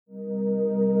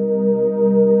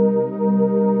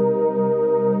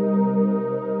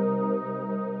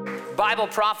Bible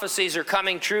prophecies are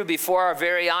coming true before our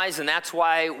very eyes, and that's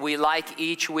why we like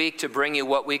each week to bring you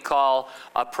what we call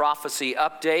a prophecy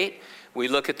update. We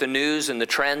look at the news and the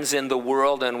trends in the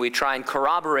world, and we try and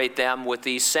corroborate them with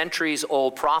these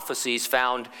centuries-old prophecies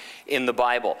found in the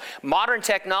Bible. Modern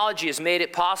technology has made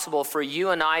it possible for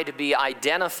you and I to be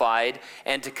identified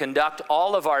and to conduct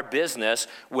all of our business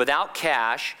without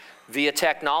cash via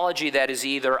technology that is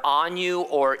either on you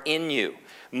or in you.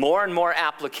 More and more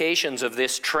applications of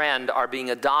this trend are being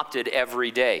adopted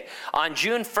every day. On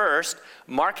June 1st,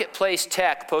 Marketplace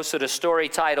Tech posted a story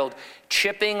titled,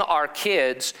 "Chipping Our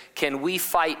Kids, Can We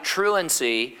Fight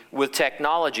Truancy with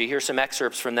Technology?" Here's some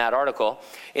excerpts from that article.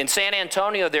 In San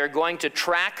Antonio, they're going to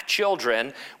track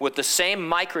children with the same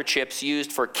microchips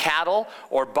used for cattle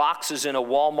or boxes in a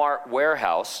Walmart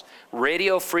warehouse,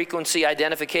 radio frequency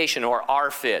identification, or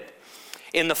RFID.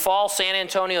 In the fall, San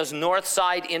Antonio's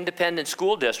Northside Independent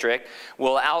School District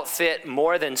will outfit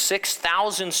more than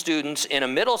 6,000 students in a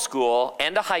middle school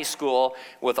and a high school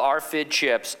with RFID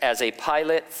chips as a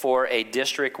pilot for a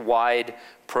district-wide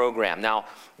program. Now,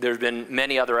 there have been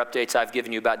many other updates I've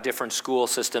given you about different school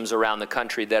systems around the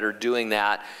country that are doing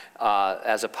that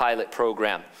as a pilot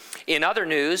program. In other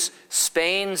news,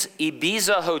 Spain's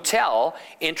Ibiza Hotel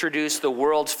introduced the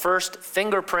world's first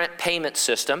fingerprint payment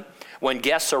system. When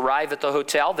guests arrive at the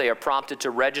hotel, they are prompted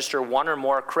to register one or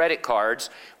more credit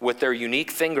cards with their unique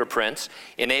fingerprints,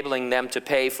 enabling them to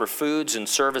pay for foods and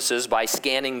services by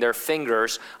scanning their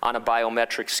fingers on a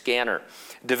biometric scanner.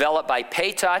 Developed by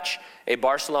PayTouch, a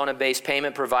Barcelona-based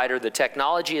payment provider, the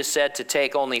technology is said to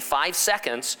take only 5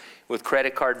 seconds with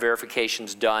credit card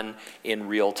verifications done in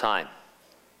real time.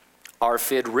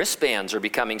 RFID wristbands are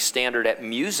becoming standard at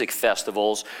music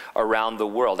festivals around the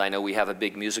world. I know we have a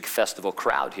big music festival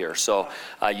crowd here, so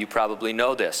you probably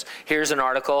know this. Here's an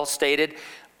article stated,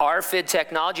 RFID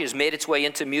technology has made its way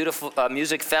into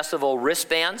music festival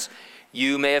wristbands.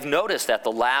 You may have noticed at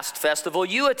the last festival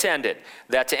you attended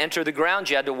that to enter the grounds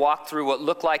you had to walk through what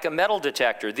looked like a metal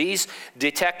detector. These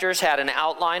detectors had an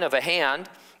outline of a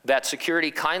hand that security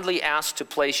kindly asked to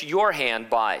place your hand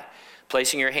by.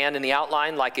 Placing your hand in the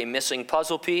outline like a missing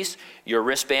puzzle piece, your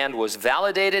wristband was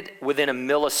validated within a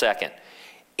millisecond.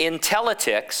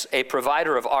 Intelliticks, a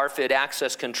provider of RFID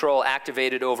access control,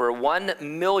 activated over 1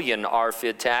 million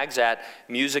RFID tags at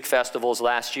music festivals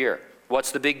last year.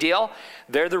 What's the big deal?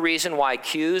 They're the reason why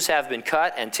queues have been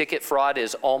cut and ticket fraud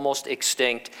is almost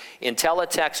extinct.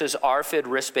 Intelliticks' RFID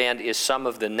wristband is some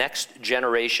of the next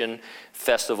generation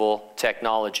festival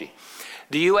technology.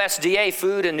 The USDA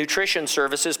Food and Nutrition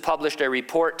Services published a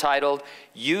report titled,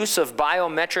 "Use of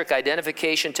Biometric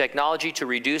Identification Technology to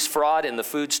Reduce Fraud in the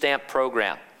Food Stamp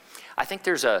Program." I think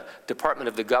there's a department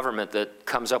of the government that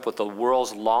comes up with the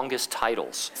world's longest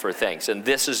titles for things, and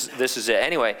this is it.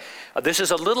 Anyway, this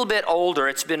is a little bit older.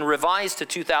 It's been revised to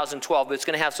 2012, but it's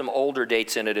going to have some older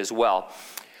dates in it as well.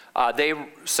 They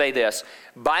say this,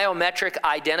 biometric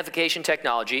identification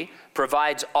technology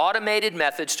provides automated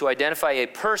methods to identify a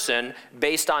person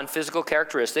based on physical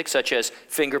characteristics such as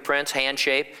fingerprints, hand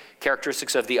shape,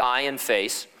 characteristics of the eye and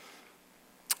face.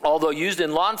 Although used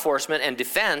in law enforcement and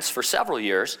defense for several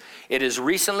years, it has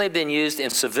recently been used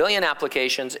in civilian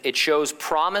applications. It shows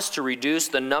promise to reduce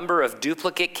the number of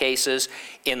duplicate cases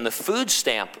in the food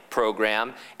stamp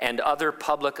program and other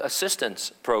public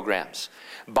assistance programs.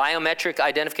 Biometric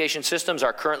identification systems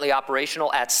are currently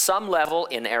operational at some level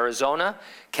in Arizona,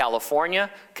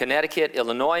 California, Connecticut,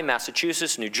 Illinois,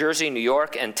 Massachusetts, New Jersey, New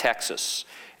York, and Texas.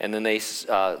 And then they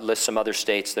list some other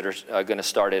states that are going to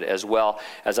start it as well.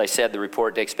 As I said, the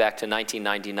report dates back to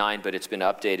 1999, but it's been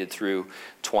updated through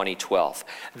 2012.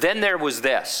 Then there was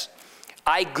this.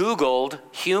 I Googled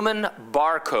human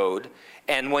barcode,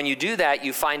 and when you do that,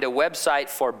 you find a website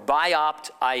for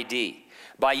Biopt ID.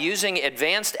 By using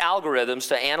advanced algorithms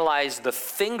to analyze the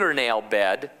fingernail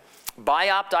bed,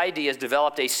 Biopt ID has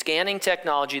developed a scanning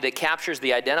technology that captures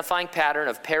the identifying pattern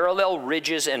of parallel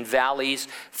ridges and valleys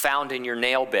found in your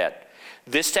nail bed.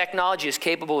 This technology is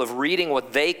capable of reading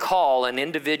what they call an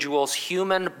individual's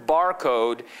human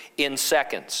barcode in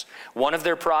seconds. One of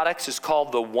their products is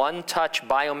called the One Touch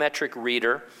Biometric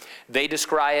Reader. They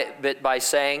describe it by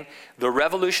saying, the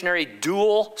revolutionary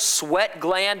dual sweat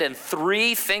gland and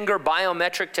 3-finger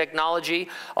biometric technology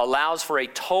allows for a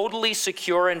totally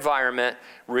secure environment,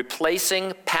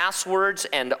 replacing passwords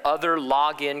and other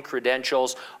login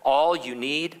credentials. All you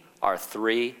need are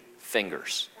 3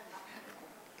 fingers.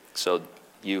 So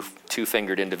you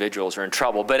 2-fingered individuals are in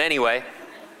trouble. But anyway,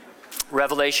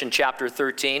 Revelation chapter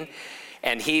 13.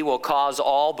 And he will cause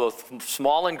all, both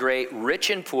small and great,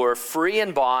 rich and poor, free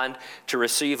and bond, to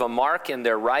receive a mark in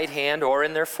their right hand or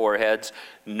in their foreheads.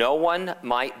 No one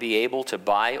might be able to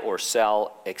buy or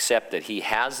sell except that he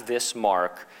has this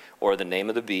mark, or the name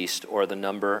of the beast, or the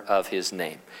number of his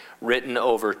name. Written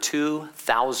over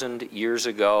 2,000 years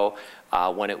ago,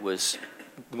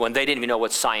 when they didn't even know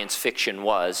what science fiction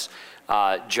was.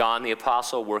 John the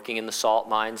Apostle, working in the salt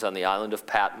mines on the island of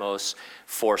Patmos,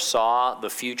 foresaw the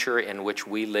future in which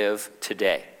we live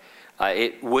today.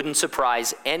 It wouldn't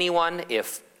surprise anyone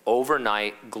if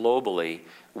overnight, globally,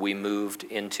 we moved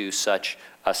into such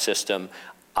a system.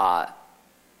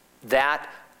 That,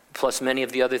 plus many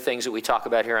of the other things that we talk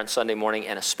about here on Sunday morning,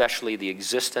 and especially the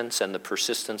existence and the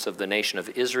persistence of the nation of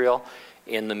Israel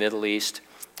in the Middle East,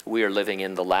 we are living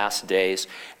in the last days.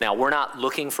 Now, we're not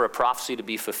looking for a prophecy to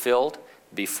be fulfilled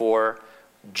before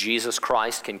Jesus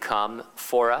Christ can come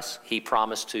for us. He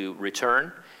promised to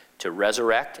return, to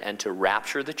resurrect, and to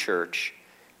rapture the church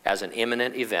as an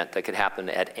imminent event that could happen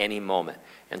at any moment.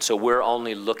 And so we're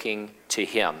only looking to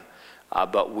him.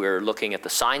 But we're looking at the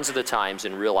signs of the times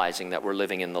and realizing that we're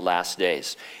living in the last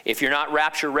days. If you're not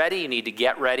rapture ready, you need to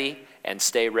get ready and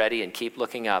stay ready and keep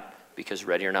looking up, because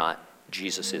ready or not,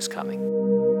 Jesus is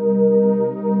coming.